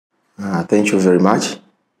Thank you very much.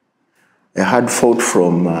 A hard fought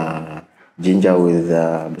from Ginger with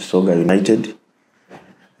TOORO United,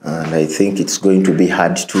 and I think it's going to be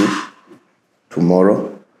hard too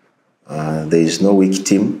tomorrow. There is no weak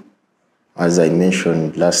team, as I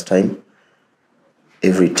mentioned last time.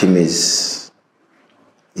 Every team is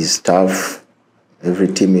tough. Every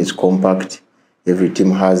team is compact. Every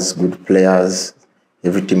team has good players.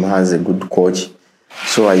 Every team has a good coach.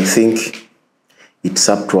 So I think it's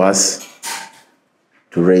up to us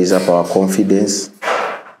to raise up our confidence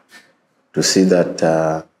to see that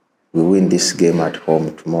we win this game at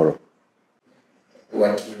home tomorrow.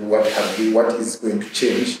 What is going to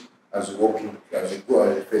change as we go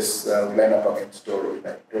and face line up against TOORO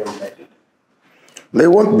United?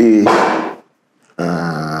 There won't be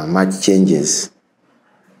much changes,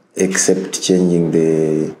 except changing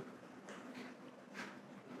the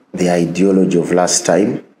ideology of last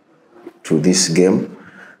time to this game.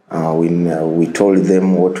 We told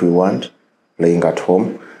them what we want playing at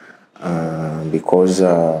home, because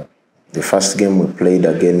the first game we played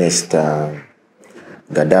against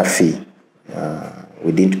Gaddafi,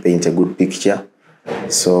 we didn't paint a good picture,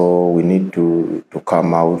 so we need to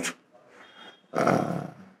come out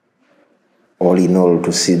all in all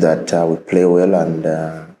to see that we play well and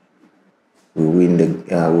we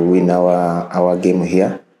win our game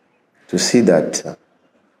here, to see that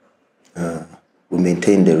we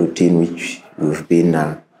maintain the routine which we've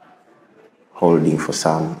been holding for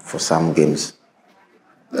some games.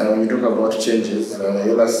 When you talk about changes,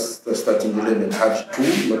 your last starting 11 had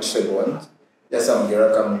two noticeable ones. Yes,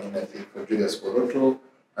 Amgira coming in, I think, for Julius Boroto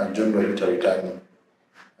and John Revita returning.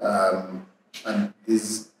 And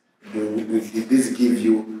did this give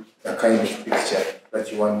you a kind of picture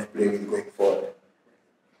that you want to play with going forward?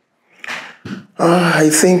 I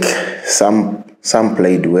think some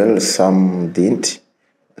played well, some didn't.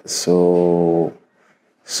 So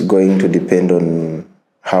it's going to depend on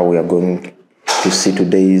how we are going to see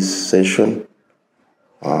today's session.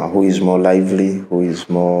 Who is more lively, who is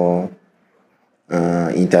more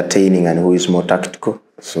entertaining, and who is more tactical,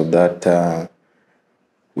 so that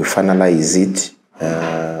we finalize it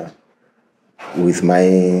with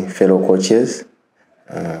my fellow coaches.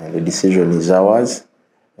 The decision is ours.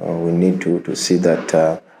 We need to see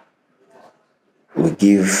that we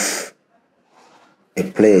give a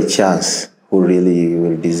player a chance who really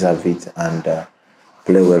will deserve it and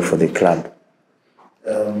play well for the club.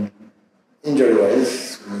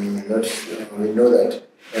 Injury-wise, we know that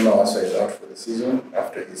Waso is out for the season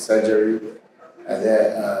after his surgery.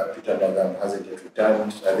 Peter Magambo hasn't yet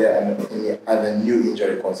returned. Are there any other new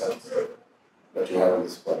injury concerns that you have in the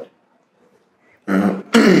squad?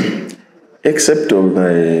 Except of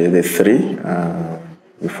the three,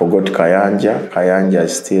 we forgot Kayanja. Kayanja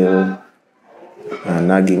is still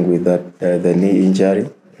nagging with the knee injury.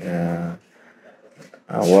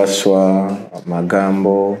 Waswa,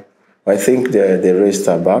 Magambo, I think the rest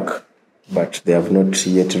are back, but they have not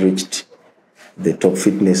yet reached the top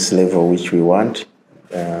fitness level which we want.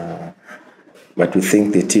 But we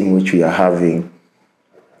think the team which we are having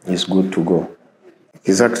is good to go.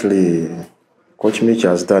 Exactly, Coach Mitch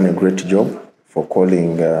has done a great job for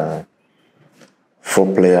calling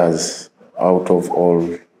 4 players out of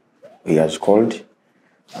all he has called.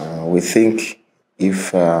 We think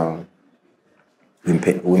if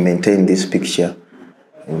we maintain this picture,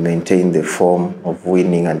 we maintain the form of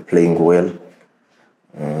winning and playing well,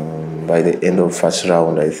 by the end of first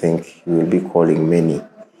round, I think we will be calling many.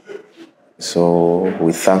 So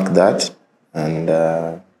we thank that, and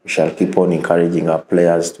we shall keep on encouraging our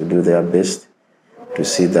players to do their best to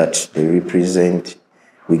see that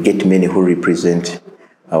we get many who represent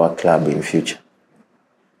our club in future.